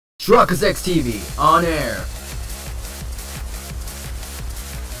Truckers X TV on air.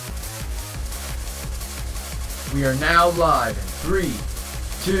 We are now live in 3,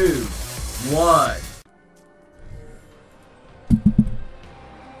 2, 1.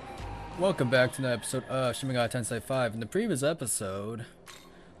 Welcome back to another episode of Shin Megami Tensei 5. In the previous episode,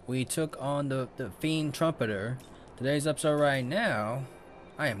 we took on the Fiend Trumpeter. Today's episode right now,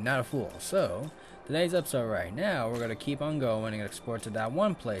 I am not a fool. So, today's episode right now, we're going to keep on going and explore to that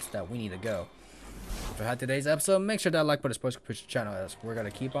one place that we need to go. If you had today's episode, make sure that like button is supposed to push the channel as we're going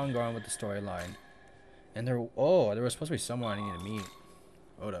to keep on going with the storyline. And there was supposed to be someone I need to meet.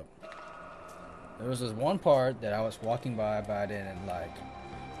 Hold up. There was this one part that I was walking by, but I didn't like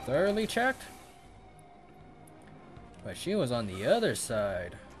thoroughly check. But she was on the other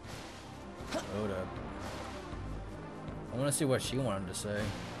side. Hold up. I want to see what she wanted to say.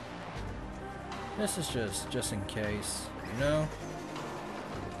 This is just in case, you know?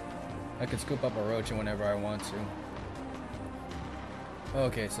 I can scoop up a roach whenever I want to.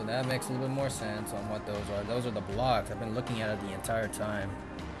 Okay, so that makes a little bit more sense on what those are. Those are the blocks. I've been looking at it the entire time.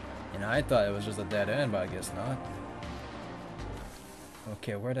 And I thought it was just a dead end, but I guess not.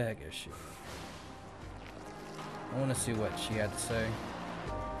 Okay, where the heck is she? I want to see what she had to say.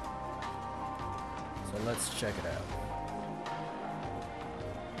 So let's check it out.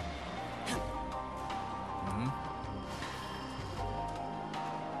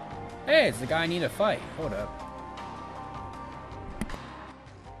 Hey, it's the guy I need to fight. Hold up.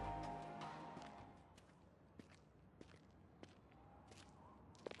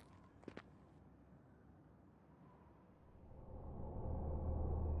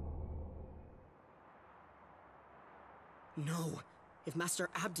 No. If Master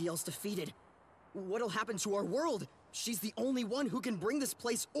Abdiel's defeated, what'll happen to our world? She's the only one who can bring this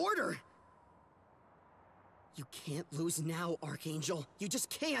place order. You can't lose now, Archangel. You just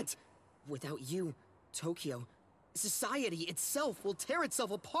can't. Without you, Tokyo, society itself will tear itself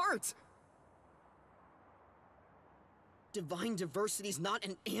apart. Divine diversity's not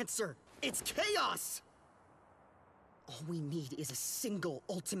an answer. It's chaos. All we need is a single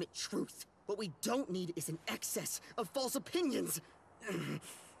ultimate truth. What we don't need is an excess of false opinions.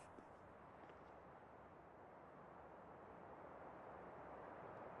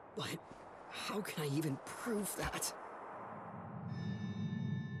 But how can I even prove that?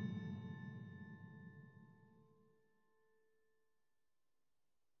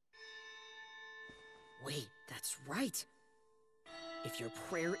 Wait, that's right. If your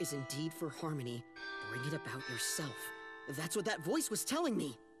prayer is indeed for harmony, bring it about yourself. That's what that voice was telling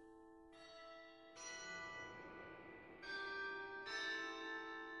me.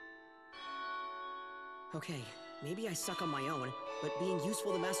 Okay, maybe I suck on my own, but being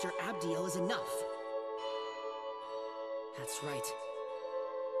useful to Master Abdiel is enough. That's right.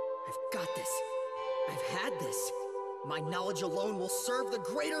 I've got this. I've had this. My knowledge alone will serve the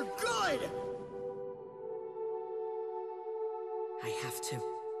greater good! I have to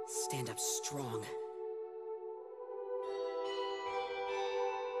stand up strong.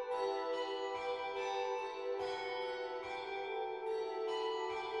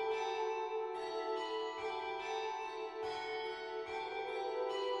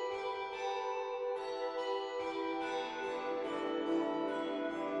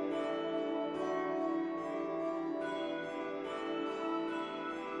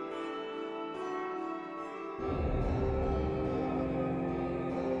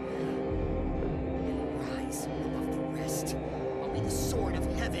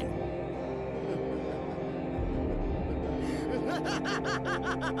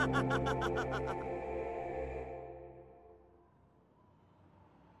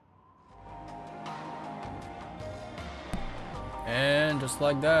 And just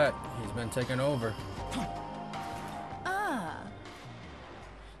like that, he's been taken over.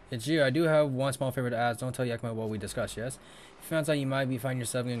 It's you. I do have one small favor to ask. Don't tell Yakima what we discussed, yes? If you found out you might be finding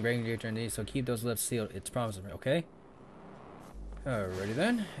yourself in great danger indeed, so keep those lips sealed. It's promised me, okay? Alrighty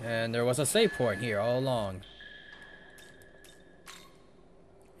then. And there was a save point here all along.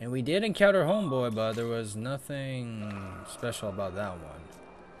 And we did encounter Homeboy, but there was nothing special about that one.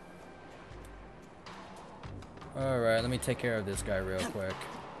 Alright, let me take care of this guy real quick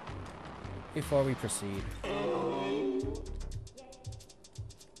before we proceed.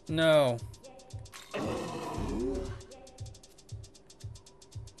 No. If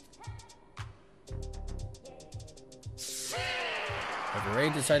the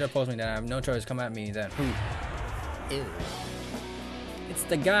raid decided to oppose me, then I have no choice. Come at me, then who? Ew. It's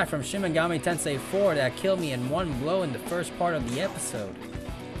the guy from Shin Megami Tensei 4 that killed me in one blow in the first part of the episode.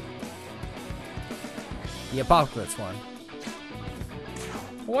 The Apocalypse one.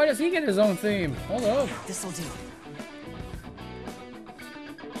 Why does he get his own theme? Hold up. This'll do.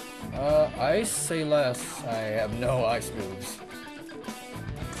 Ice, say less. I have no ice moves.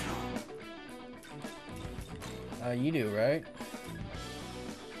 You do, right?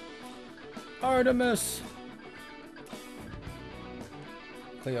 Artemis!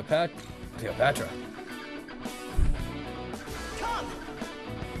 Cleopatra. Come!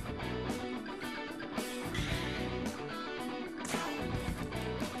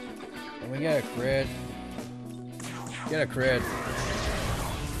 And we get a crit. Get a crit.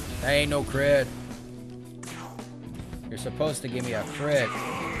 That ain't no crit. You're supposed to give me a crit.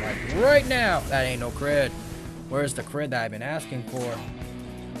 Like right now. That ain't no crit. Where's the crit that I've been asking for?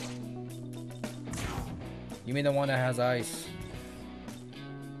 You mean the one that has ice?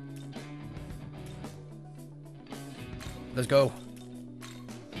 Let's go.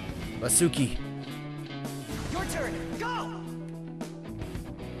 Basuki. Your turn. Go!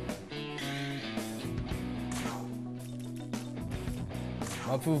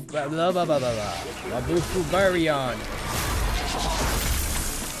 Mabufu Baryon.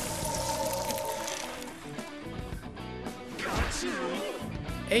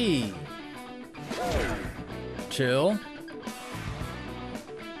 Hey. Chill.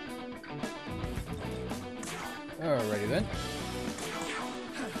 Alrighty then.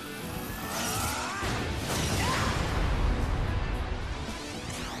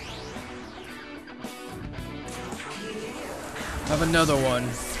 Have another one.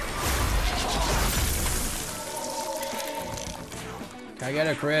 Can I get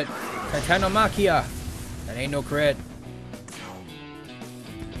a crit? Titanomachia. That ain't no crit.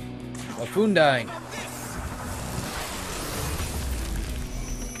 Wafundine.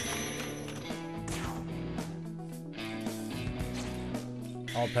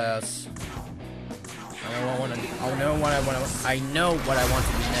 I'll pass. I know what I want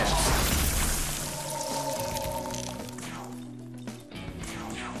to do next.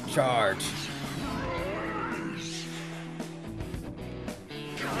 Charge.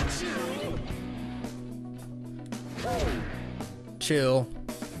 Chill.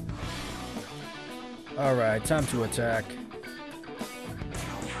 Alright, time to attack.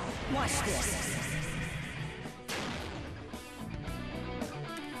 Watch this.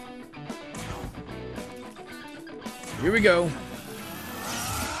 Here we go.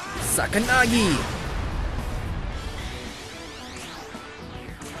 Sakanagi.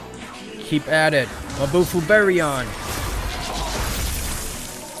 Keep at it. Mabufu Baryon.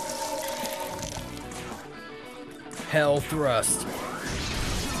 Hell thrust.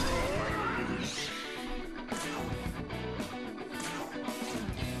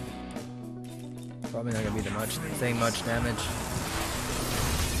 Probably not gonna be much damage.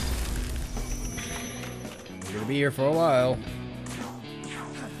 We're gonna be here for a while.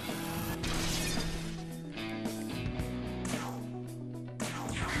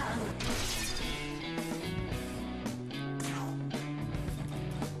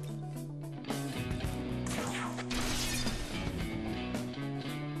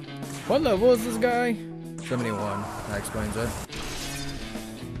 What level is this guy? 71. That explains it.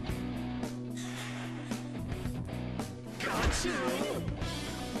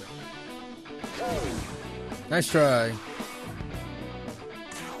 Nice try.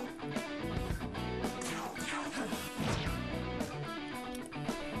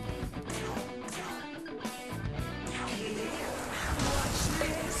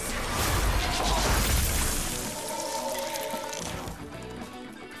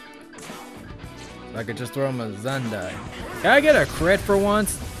 I could just throw him a Zandai. Can I get a crit for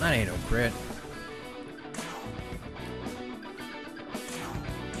once? That ain't no crit.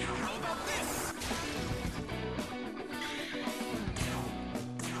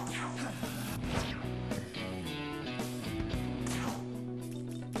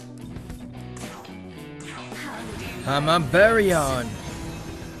 I'm a Baryon.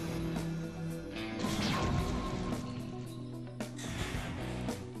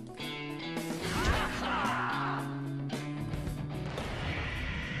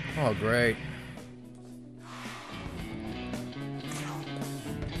 Oh, great.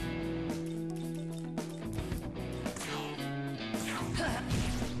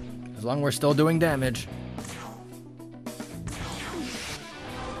 As long as we're still doing damage.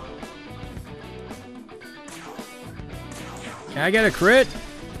 Can I get a crit?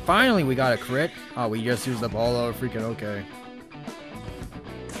 Finally, we got a crit. Oh, we just used up all our freaking okay.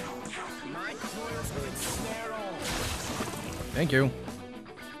 Thank you.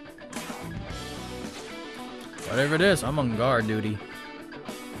 Whatever it is, I'm on guard duty.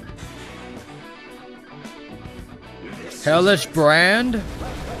 Hellish Brand?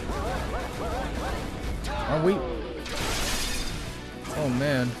 Are we? Oh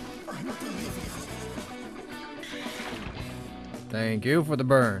man. Thank you for the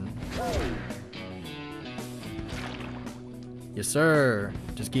burn. Yes, sir.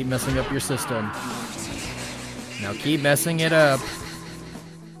 Just keep messing up your system. Now keep messing it up.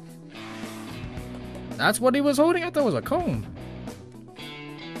 That's what he was holding? I thought it was a comb.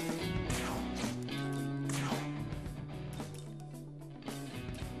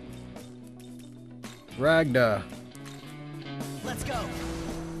 Ragda. Let's go.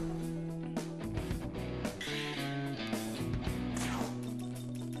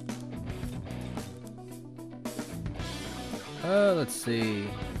 Let's see.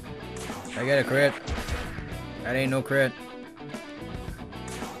 I got a crit. That ain't no crit.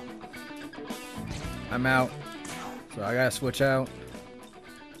 I'm out. So I gotta switch out.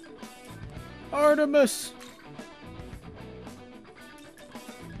 Artemis!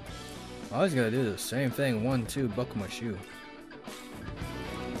 I was gonna do the same thing. 1, 2, buckle my shoe.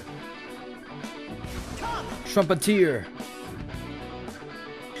 Trumpeteer!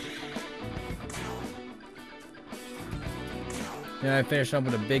 Yeah, I finished up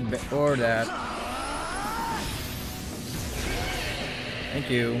with a big or that. Thank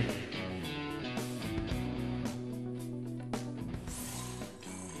you.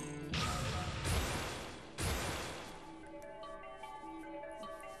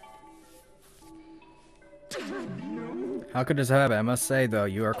 How could this happen? I must say though,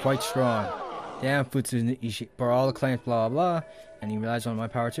 you are quite strong. Damn, Futsu Ishi, for all the claims, blah blah blah. And he relies on my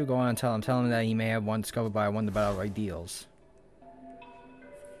power too. Go on and tell him that he may have one discovered by one of the battle ideals.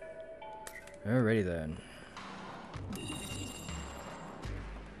 Alrighty then.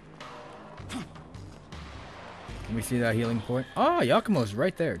 Can we see that healing point? Oh, Yakumo's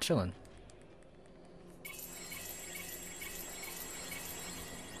right there, chilling.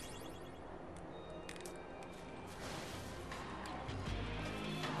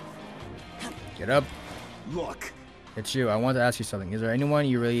 Get up. Look. It's you. I want to ask you something. Is there anyone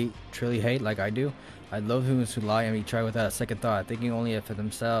you really, truly hate like I do? I love humans who lie and be tried without a second thought, thinking only for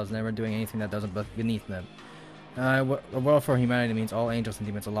themselves, never doing anything that doesn't beneath them. The world for humanity means all angels and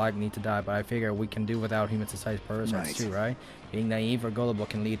demons alike need to die, but I figure we can do without human society's purpose too, right? Being naive or gullible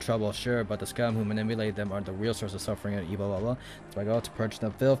can lead trouble, sure, but the scum who manipulate them are the real source of suffering and evil, blah, blah. So I go to purge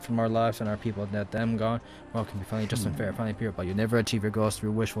the filth from our lives and our people, let them gone. Well, it can be finally just and fair, finally pure, but you never achieve your goals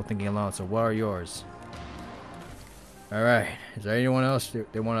through wishful thinking alone, so what are yours? Alright, is there anyone else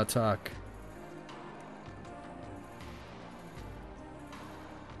they want to talk?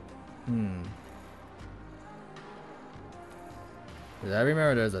 Because I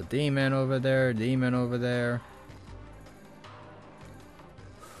remember there's a demon over there,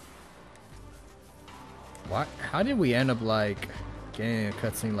 What? How did we end up like getting a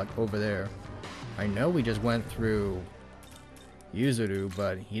cutscene like over there? I know we just went through Yuzuru,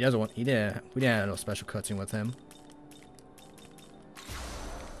 but we didn't have no special cutscene with him.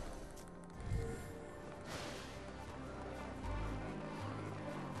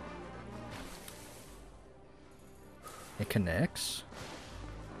 It connects?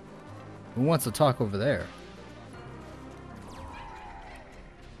 Who wants to talk over there?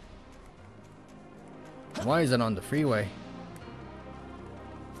 Why is it on the freeway?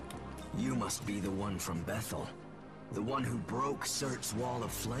 You must be the one from Bethel. The one who broke Surt's wall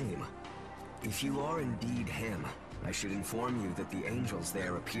of flame. If you are indeed him, I should inform you that the angels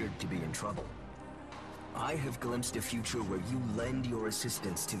there appeared to be in trouble. I have glimpsed a future where you lend your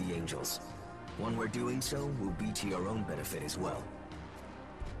assistance to the angels. One where doing so will be to your own benefit as well.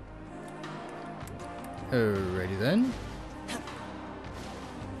 Alrighty then.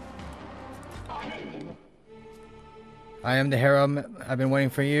 I am the hero. I've been waiting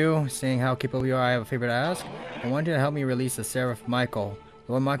for you. Seeing how capable you are, I have a favor to ask. I want you to help me release the Seraph Michael.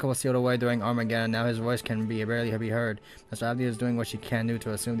 Lord Michael was sealed away during Armageddon. Now his voice can barely be heard. Master Abdi is doing what she can do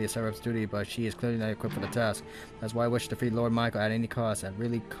to assume the Seraph's duty, but she is clearly not equipped for the task. That's why I wish to free Lord Michael at any cost and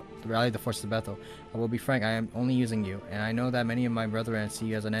really rally the forces of Bethel. I will be frank, I am only using you, and I know that many of my brethren see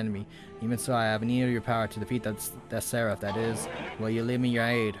you as an enemy. Even so, I have need of your power to defeat that Seraph. That is, will you leave me your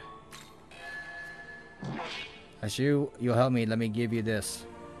aid? As you'll help me, let me give you this.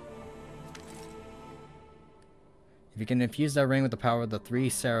 If you can infuse that ring with the power of the three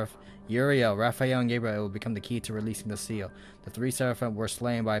Seraph, Uriel, Raphael, and Gabriel, it will become the key to releasing the seal. The three Seraphim were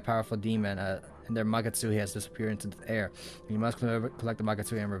slain by a powerful demon, and their Magatsuhi has disappeared into the air. You must collect the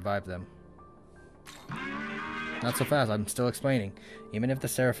Magatsuhi and revive them. Not so fast, I'm still explaining. Even if the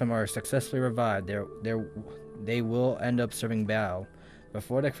Seraphim are successfully revived, they will end up serving Baal.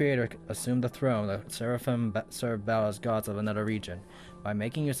 Before the Creator assumed the throne, the Seraphim served Baal as gods of another region. By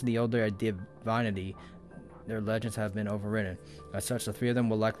making use of the older divinity, their legends have been overridden. As such, the 3 of them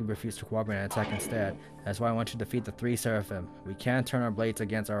will likely refuse to cooperate and attack instead. That's why I want you to defeat the 3 Seraphim. We can't turn our blades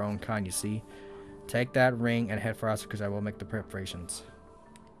against our own kind, you see. Take that ring and head for us, because I will make the preparations.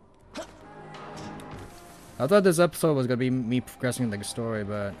 I thought this episode was going to be me progressing the story,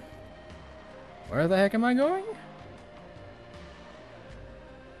 but... where the heck am I going?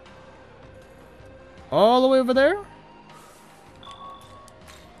 All the way over there?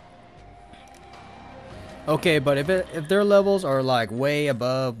 Okay, but if their levels are like way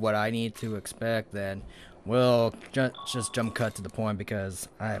above what I need to expect, then we'll just jump cut to the point, because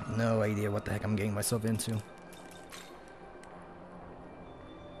I have no idea what the heck I'm getting myself into.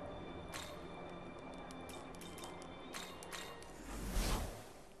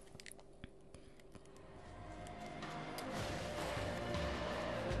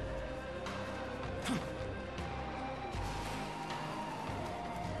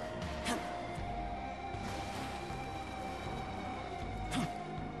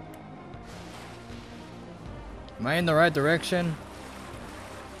 Am I in the right direction?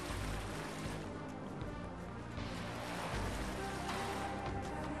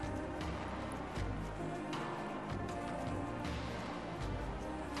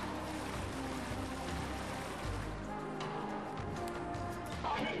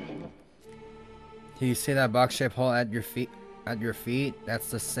 Do you see that box-shaped hole at your feet? That's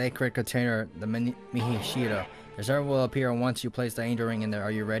the sacred container, the Mihishira. The server will appear once you place the angel ring in there.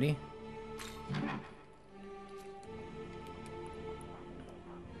 Are you ready?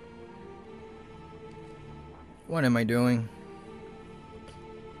 What am I doing?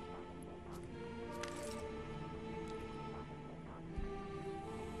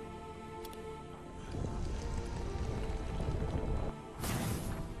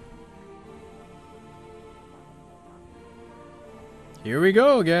 Here we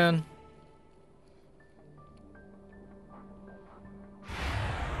go again.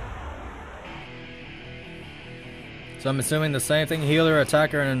 So I'm assuming the same thing, healer,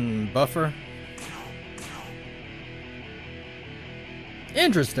 attacker, and buffer.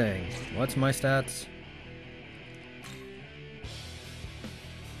 Interesting. What's my stats?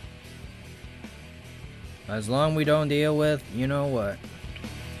 As long as we don't deal with, you know what.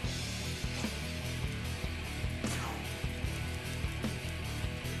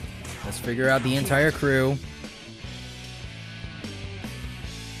 Let's figure out the entire crew.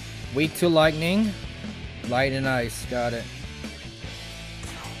 Weak to lightning. Light and ice. Got it.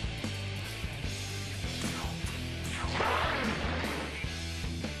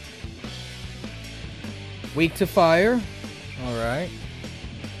 Weak to fire. Alright.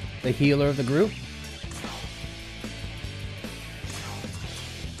 The healer of the group.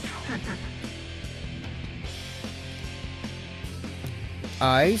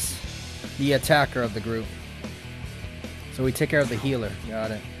 Ice. The attacker of the group. So we take care of the healer.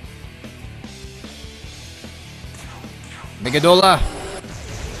 Got it. Megadola.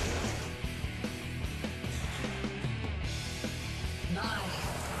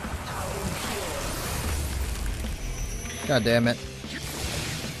 God damn it.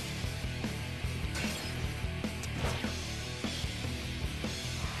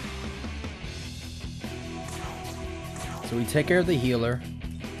 So we take care of the healer.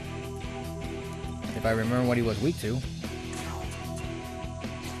 If I remember what he was weak to.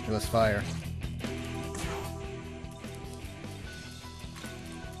 It was fire.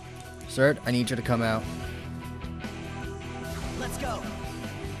 Cert, I need you to come out. Let's go.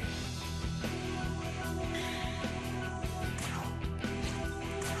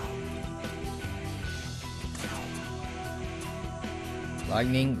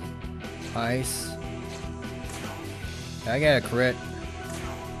 Lightning, ice. I got a crit.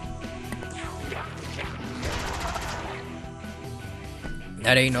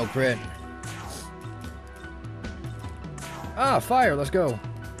 That ain't no crit. Ah, fire, let's go.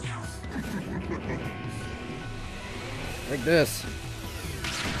 Like this.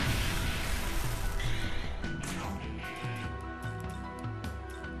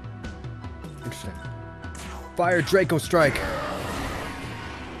 Interesting. Fire Draco Strike.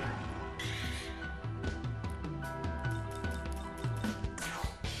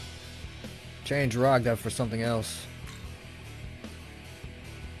 Change Rogda for something else.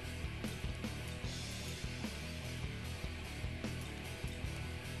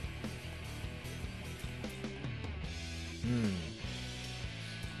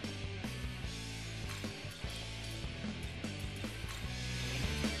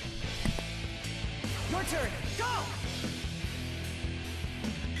 Your turn. Go.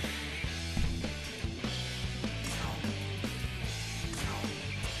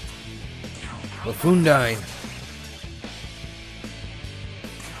 Lafundine.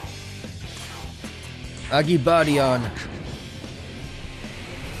 Agibadion.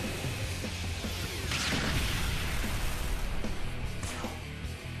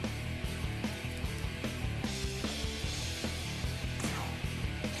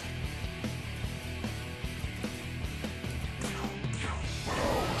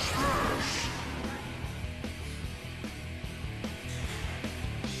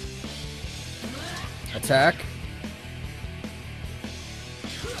 Attack.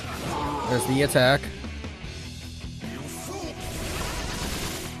 There's the attack.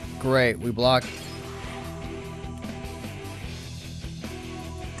 Great, we block.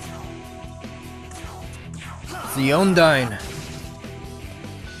 Zeondine.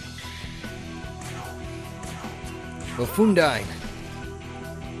 Bufundine.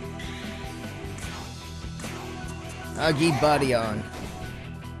 Agibadion.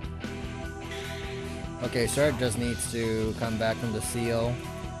 Okay, Shark just needs to come back from the seal.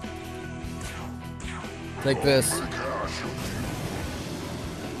 Take this.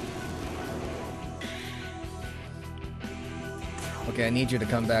 Okay, I need you to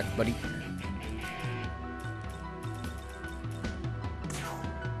come back, buddy.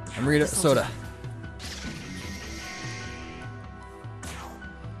 I'm Rita Soda.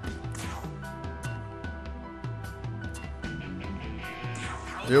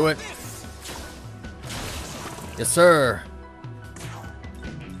 Do it. Yes, sir.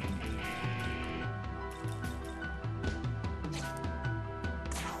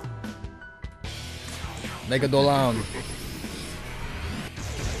 Mega Dolan.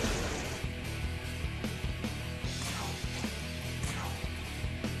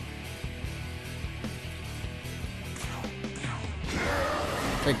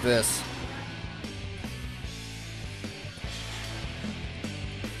 Take this.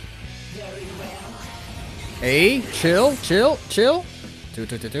 Hey, chill. 2.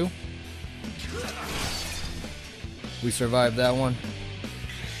 We survived that one.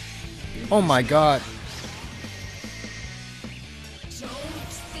 Oh my god.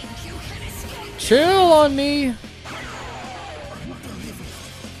 Chill on me.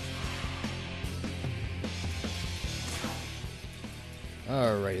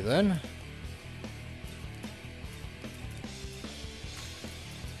 Alrighty then.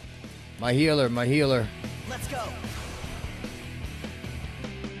 My healer. Let's go.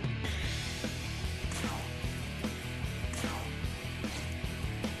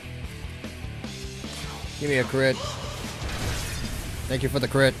 Give me a crit. Thank you for the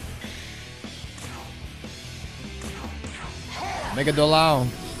crit. Mega Dolan.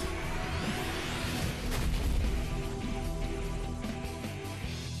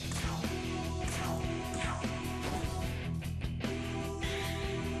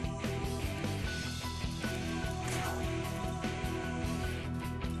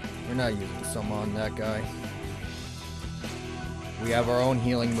 We're not using some on that guy. We have our own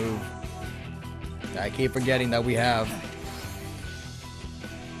healing move. I keep forgetting that we have.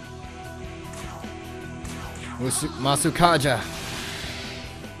 Masukaja.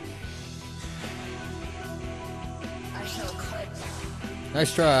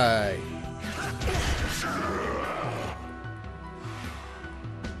 Nice try.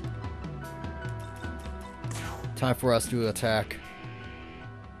 Time for us to attack.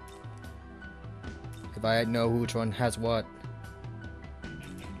 If I know which one has what.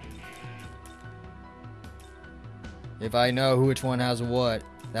 If I know which one has what,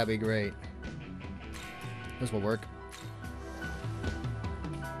 that'd be great. This will work.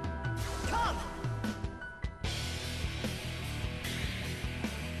 Come.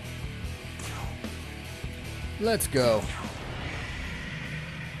 Let's go.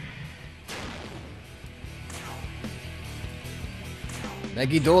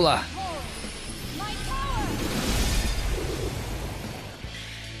 Megidola.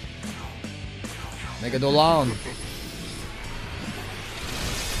 Megadolan.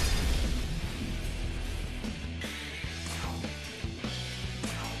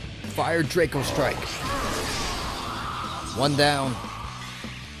 Fire Draco Strike. One down.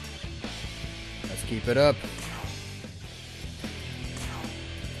 Let's keep it up.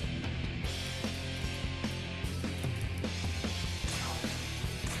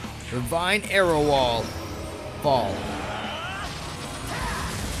 Divine Arrow Wall. Fall.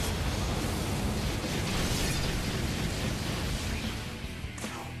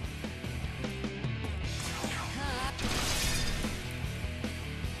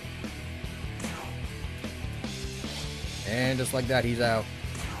 And just like that, he's out.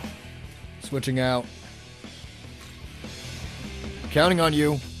 Switching out. Counting on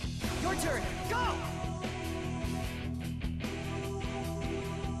you. Your turn. Go.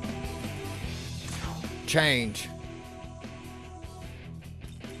 change.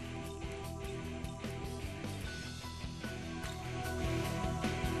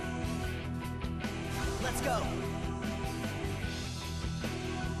 Let's go.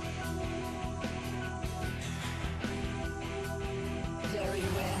 Very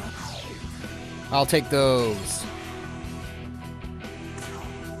well. I'll take those.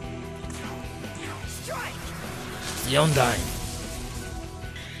 Strike. Yondine.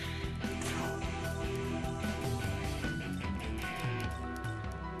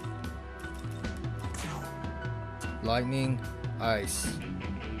 Lightning, ice.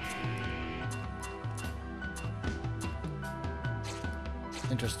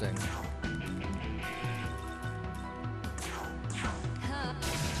 Interesting.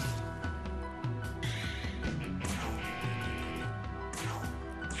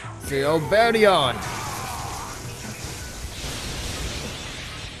 The Oberion.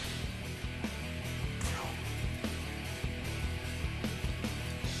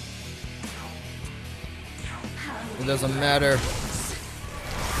 It doesn't matter.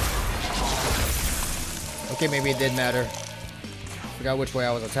 Okay, maybe it did matter. Forgot which way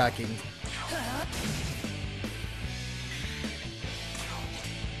I was attacking.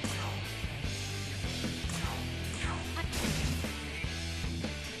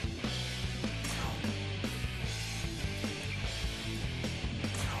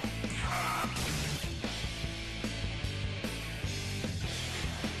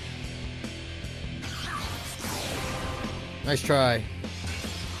 Nice try.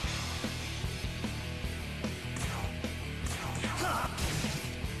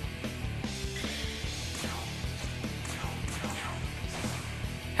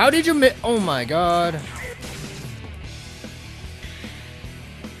 How did you miss? Oh my god.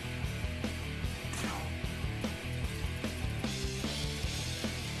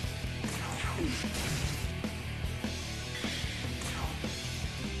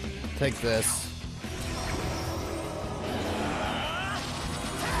 Take this.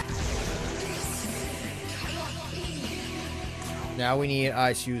 Now we need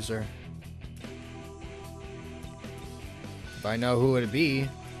Ice User. If I know who it'd be,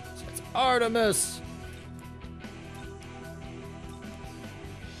 so it's Artemis.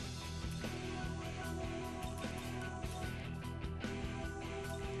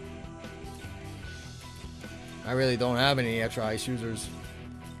 I really don't have any extra Ice Users.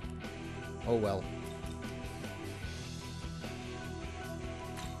 Oh well.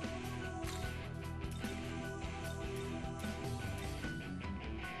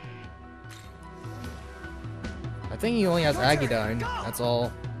 I think he only has Aggidine, that's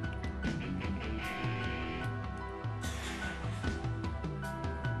all.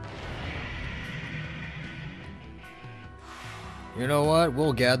 You know what?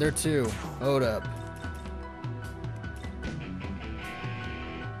 We'll gather too. Hold up.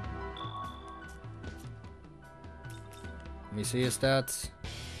 Let me see his stats.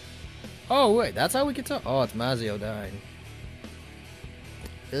 Oh wait, that's how we can tell. Oh, it's Mazio dying.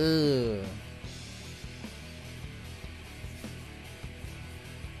 Ugh.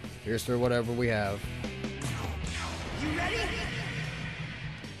 Here's for whatever we have. You ready?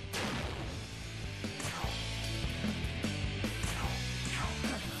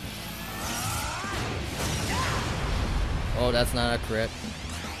 Oh, that's not a crit.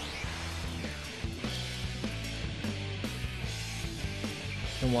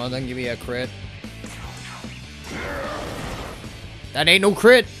 Can one of them give me a crit? That ain't no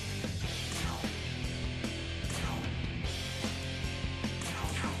crit!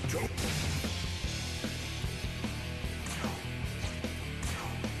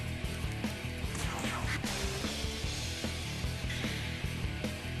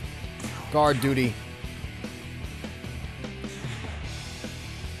 Guard duty.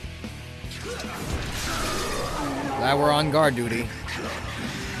 Glad we're on guard duty.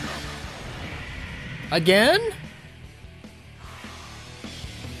 Again?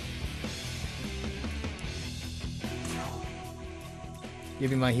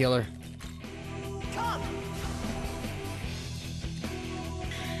 Give me my healer. Come.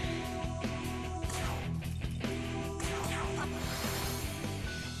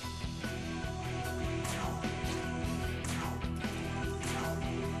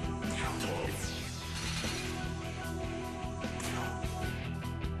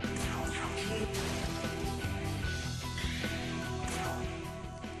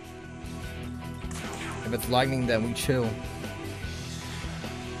 If it's lightning, then we chill.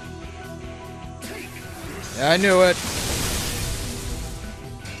 Yeah, I knew it.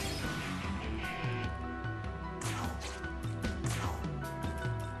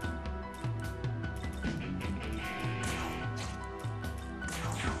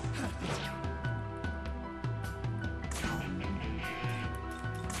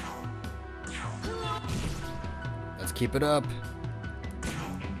 Keep it up.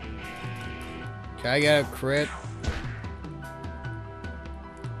 Can I get a crit?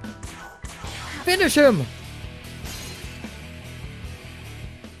 Finish him!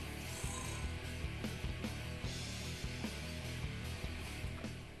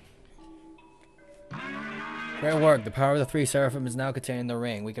 Great work. The power of the three seraphim is now contained in the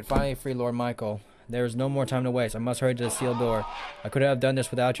ring. We can finally free Lord Michael. There is no more time to waste. I must hurry to the sealed door. I couldn't have done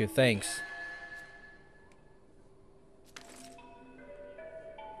this without you. Thanks.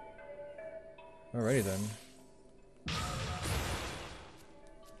 Alrighty then.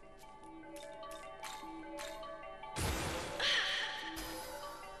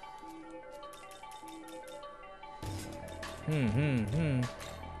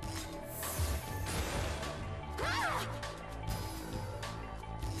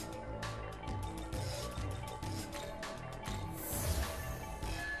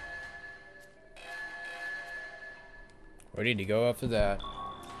 Ready to go after that.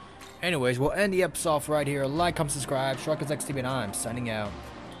 Anyways, we'll end the episode off right here. Like, comment, subscribe. Shark is XTV and I'm signing out.